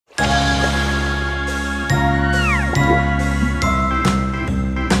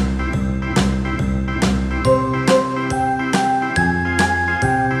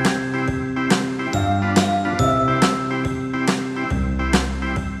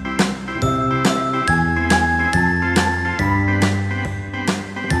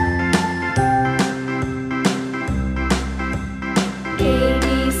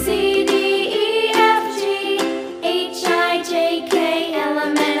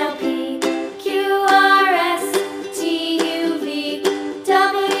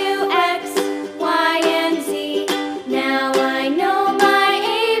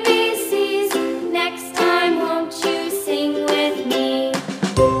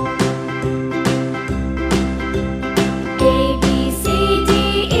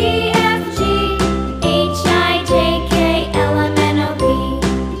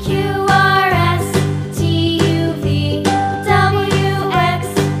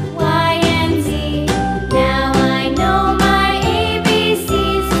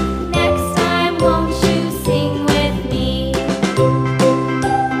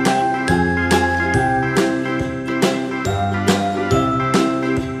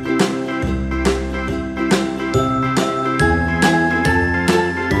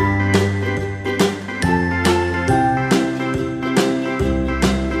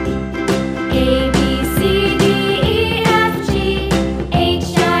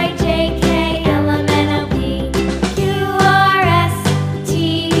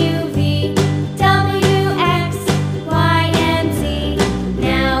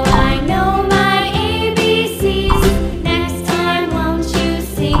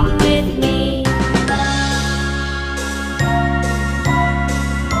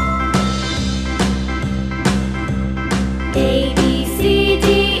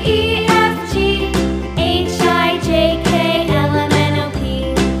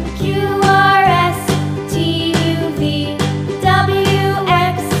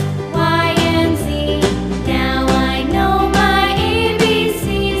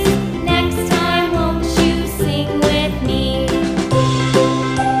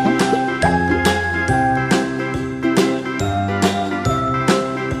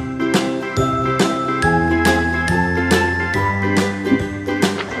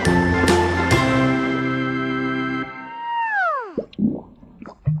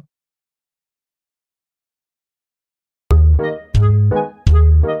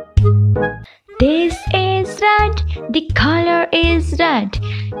This is red, the color is red.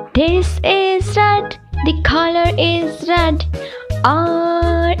 This is red, the color is red.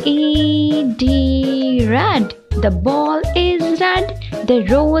 R-E-D, red. The ball is red, the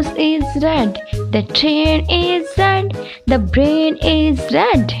rose is red. The train is red, the brain is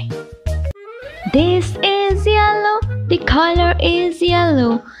red. This is yellow, the color is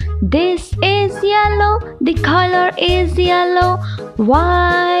yellow. This is yellow, the color is yellow.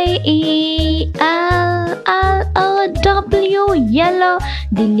 Y-E-L-L-O-W, yellow.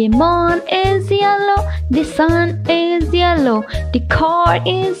 The lemon is yellow, the sun is yellow. The car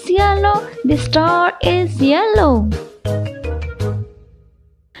is yellow, the star is yellow.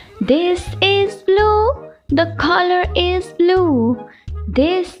 This is blue, the color is blue.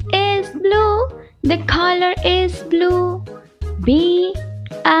 This is blue, the color is blue. B-L-U-E,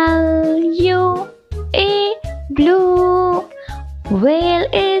 blue. Whale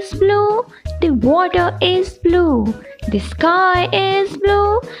is blue, the water is blue. The sky is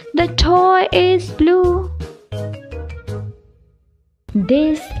blue, the toy is blue.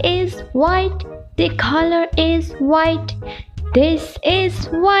 This is white, the color is white. This is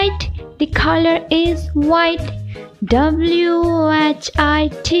white, the color is white. W-H-I-T-E,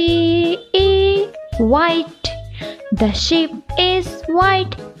 white. The sheep is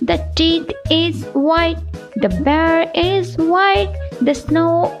white, the teeth is white. The bear is white, the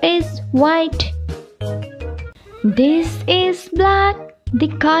snow is white. This is black, the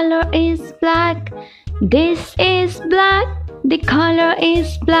color is black. This is black, the color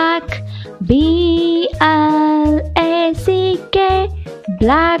is black. B-L-A-C-K,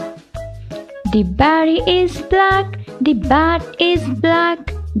 black. The berry is black, the bat is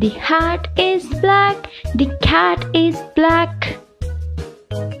black. The hat is black, the cat is black.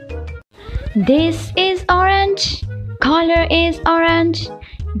 This is orange, color is orange.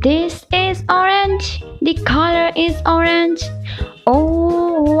 This is orange, the color is orange.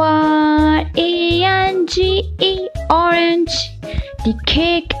 O-R-A-N-G-E, orange. The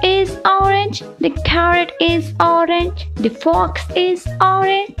cake is orange, the carrot is orange. The fox is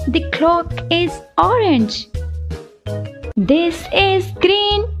orange, the clock is orange. This is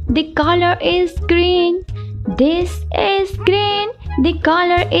green, the color is green. This is green, the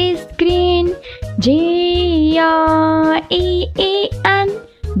color is green. G-R-E-E-N,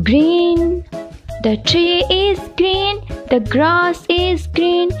 green. The tree is green, the grass is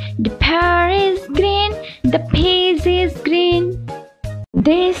green. The pear is green, the peas is green.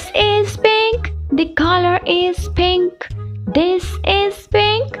 This is pink, the color is pink. This is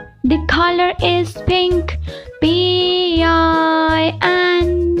pink, the color is pink. P-I-N-K,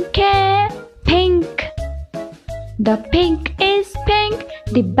 pink. The pink is pink,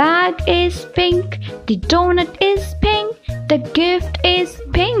 the bag is pink. The donut is pink, the gift is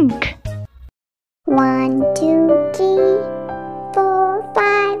pink. 1, 2, 3, 4,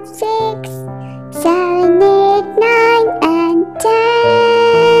 5, 6, 7, 8, 9, and 10.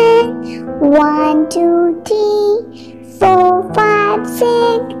 1, 2, 3, 4, 5, 6,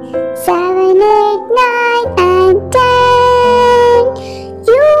 7, 8, 9, and 10.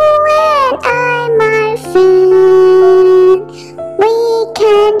 You and I, my friend, we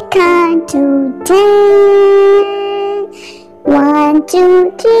can count to 10. 1,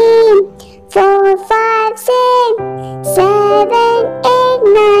 2, 3, 4, 5, 6, 7, 8,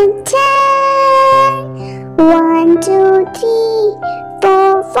 9, 10. 1, 2, 3,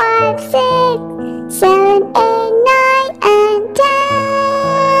 4, 5, 6, 7, 8, 9, and 10.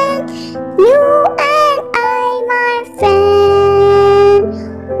 You and I, my friend,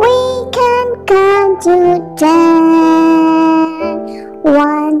 we can count to 10.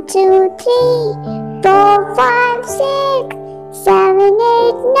 1, 2, 3, 4, 5, 6, 7,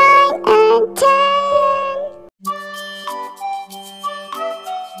 8, 9, and 10.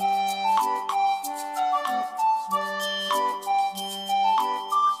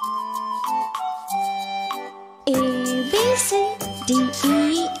 A, B, C, D, E,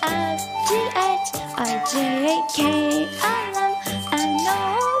 F, G, H, I, J, K, L, M, N, O,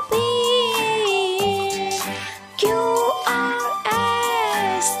 P, Q, R,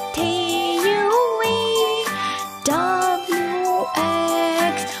 S, T, U, V, W,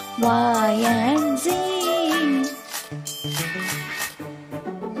 X, Y, and Z.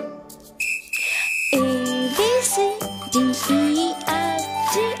 A, B, C, D, E, F,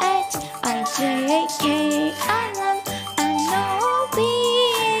 G, H, I, J, K, L, M, N, O, P,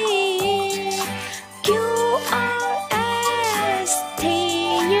 Q, R, S, T,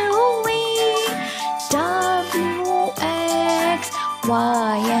 U, V, W, X,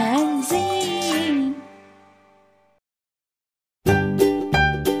 Y, and Z.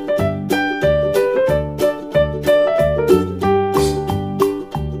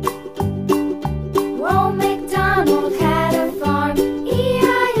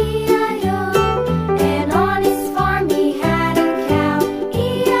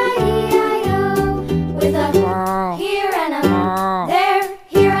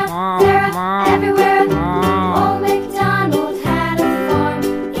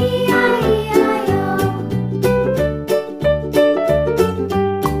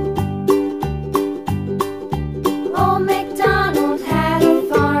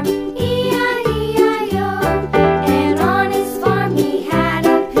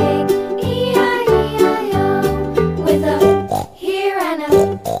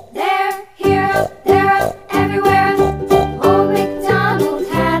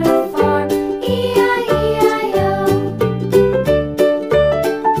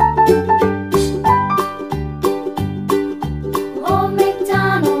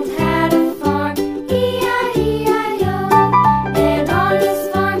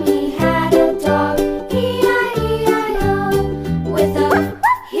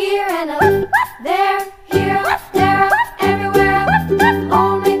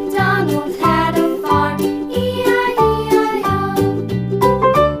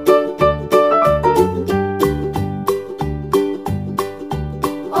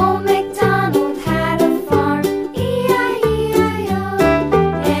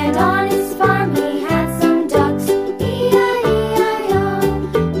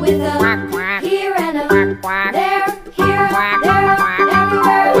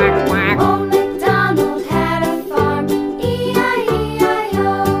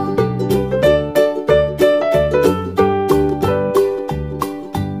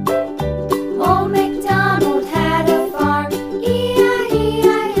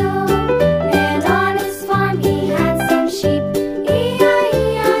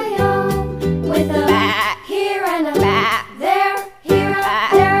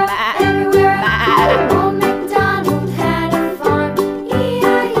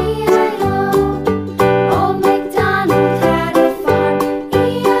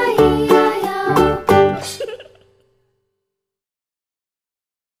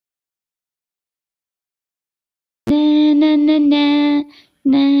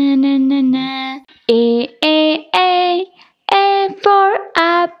 na na na. A for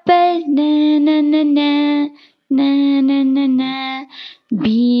apple, na na na na, na na na na. B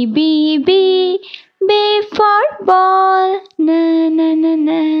for ball, na na na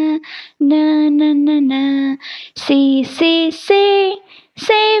na, na na na na. C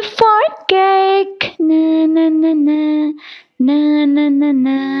for cake, na na na na, na na na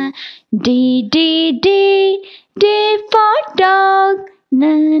na. D for dog,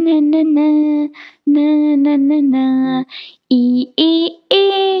 na na na na, na na na na. E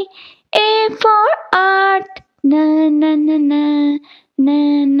for art, na na na na, na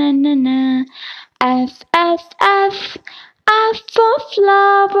na na na. F for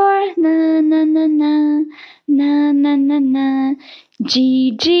flower, na na na na, na na na na. G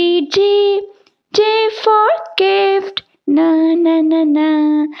for gift, na na na na,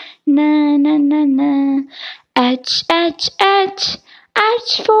 na na na na. H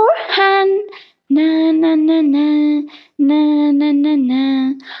for hand, na na na na, na na na na.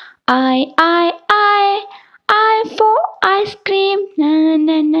 I for ice cream, na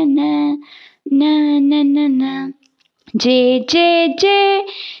na na na, na na na na. J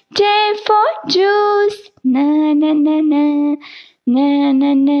for juice, na na na na, na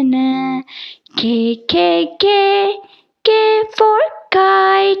na na na. K for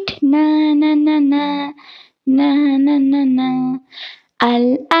kite, na na na na, na na na na.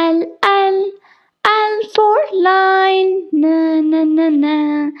 L for line, na na na na,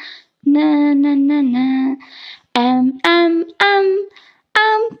 na na na na. M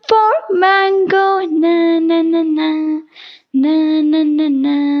for mango, na na na na, na na na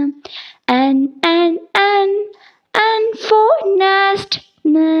na. N for nest,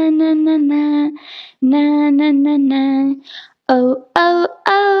 na na na na, na na na na. O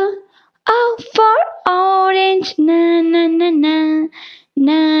for orange, na na na na,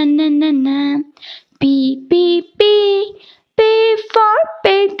 na na na na. P for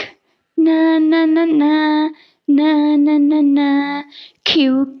pig, na na na na, na na na na.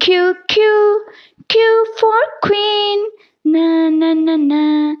 Q for queen, na na na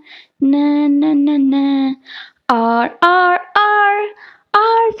na, na na na na. R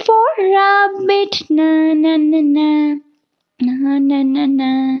for rabbit, na na na na, na na na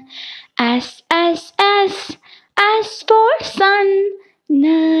na. S for sun,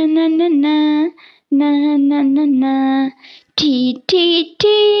 na na na na, na na na na. T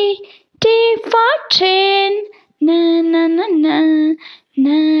for train, na na na na,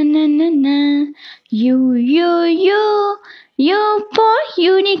 na na na na. U for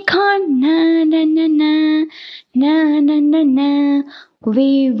unicorn, na na na na, na na na na. V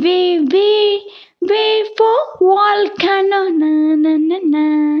for volcano, na na na na,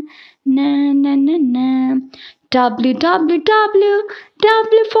 na na na na. W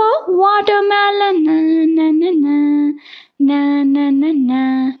for watermelon, na na na na, na na na na.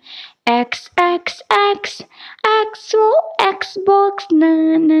 X for Xbox, na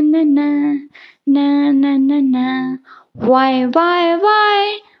na na na, na na na na. Y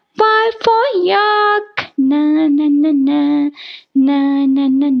for yak, na na na na, na na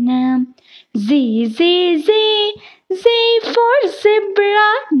na na. Z for zebra,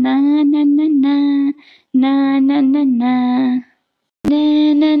 na na na na, na na na na, na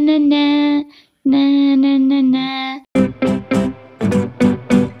na na na, na na na na.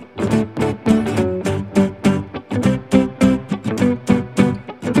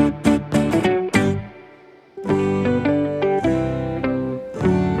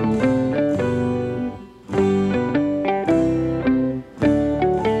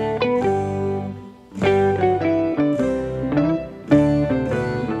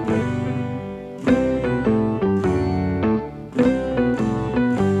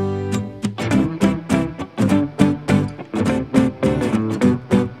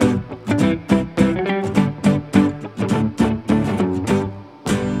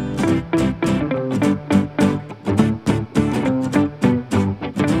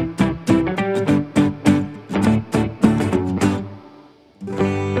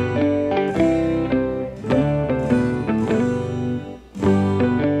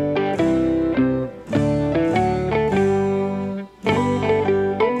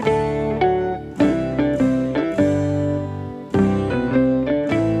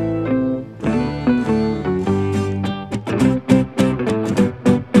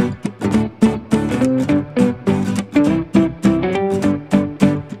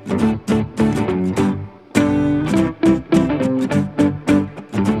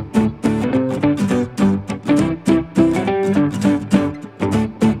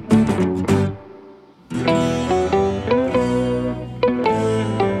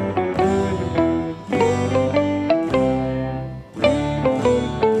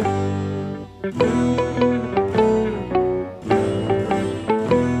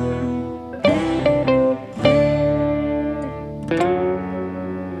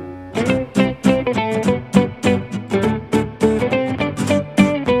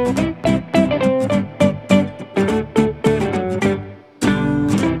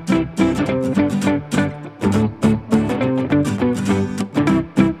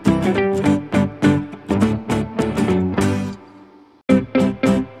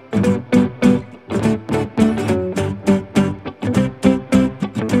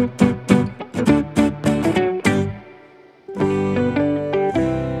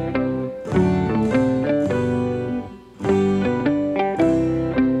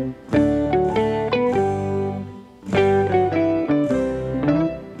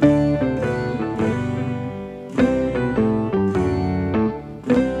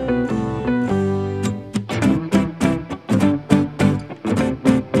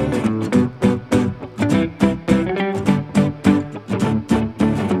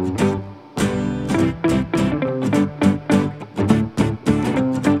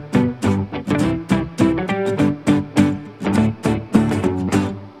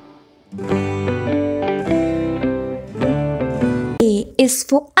 is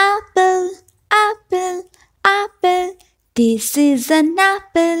for apple, apple, apple. This is an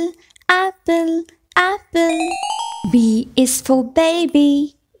apple, apple, apple. B is for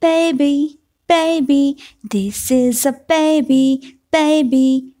baby, baby, baby. This is a baby,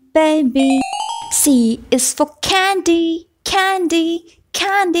 baby, baby. C is for candy, candy,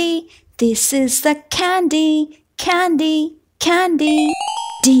 candy. This is the candy, candy, candy.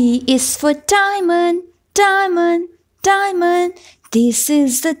 D is for diamond, diamond, diamond. This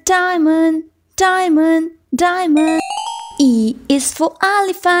is the diamond, diamond, diamond. E is for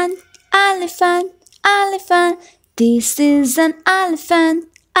elephant, elephant, elephant. This is an elephant,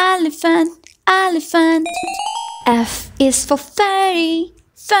 elephant, elephant. F is for fairy,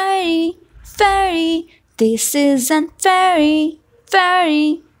 fairy, fairy. This is an fairy,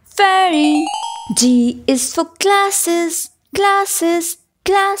 fairy, fairy. G is for glasses, glasses,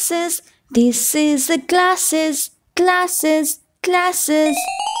 glasses. This is a glasses, glasses, glasses.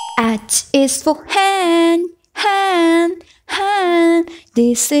 H is for hand, hand, hand.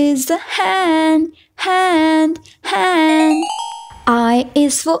 This is the hand, hand, hand. I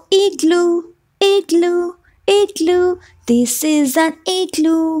is for igloo, igloo, igloo. This is an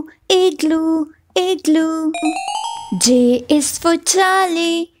igloo, igloo, igloo. J is for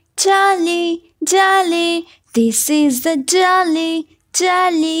jolly, jolly, jolly. This is the jolly,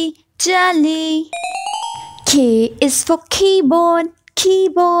 jolly, jolly. K is for keyboard,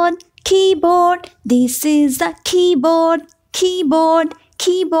 keyboard, keyboard. This is the keyboard, keyboard,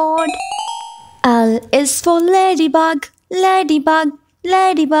 keyboard. L is for ladybug, ladybug,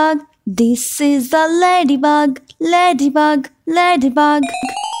 ladybug. This is the ladybug, ladybug, ladybug.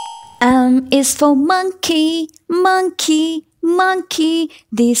 M is for monkey, monkey, monkey.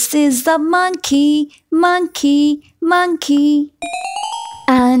 This is the monkey, monkey, monkey.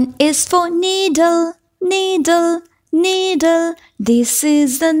 N is for needle, needle, needle. This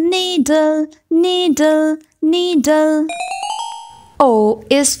is the needle, needle, needle. O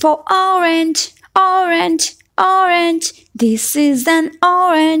is for orange, orange, orange. This is an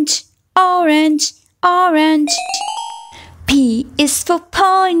orange, orange, orange. P is for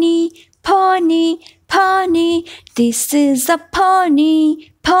pony, pony, pony. This is a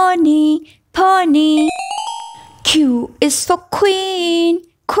pony, pony, pony. Q is for queen,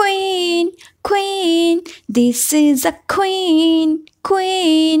 queen, queen. This is a queen,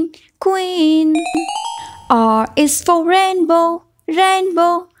 queen, queen. R is for rainbow,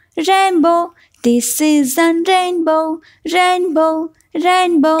 rainbow, rainbow. This is a rainbow, rainbow,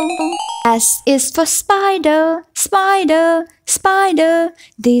 rainbow. S is for spider, spider, spider.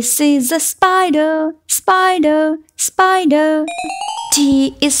 This is a spider, spider, spider.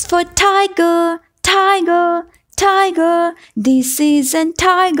 T is for tiger, tiger, tiger. This is a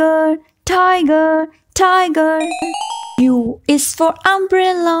tiger, tiger, tiger. U is for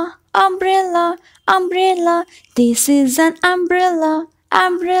umbrella, umbrella, umbrella. This is an umbrella,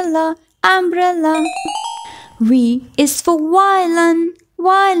 umbrella, umbrella. V is for violin,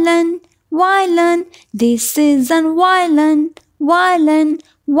 violin, violin. This is an violin, violin,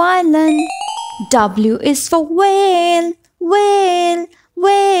 violin. W is for whale, whale,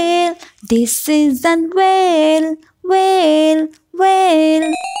 whale. This is an whale, whale,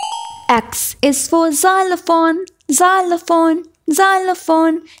 whale. X is for xylophone, xylophone,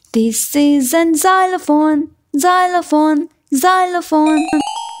 xylophone. This is an xylophone, xylophone, xylophone.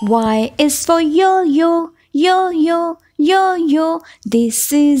 Y is for yo-yo, yo-yo, yo-yo.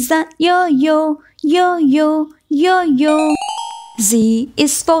 This is a yo-yo, yo-yo, yo-yo. Z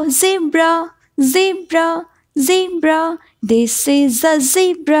is for zebra, zebra, zebra. This is a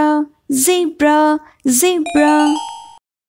zebra, zebra, zebra.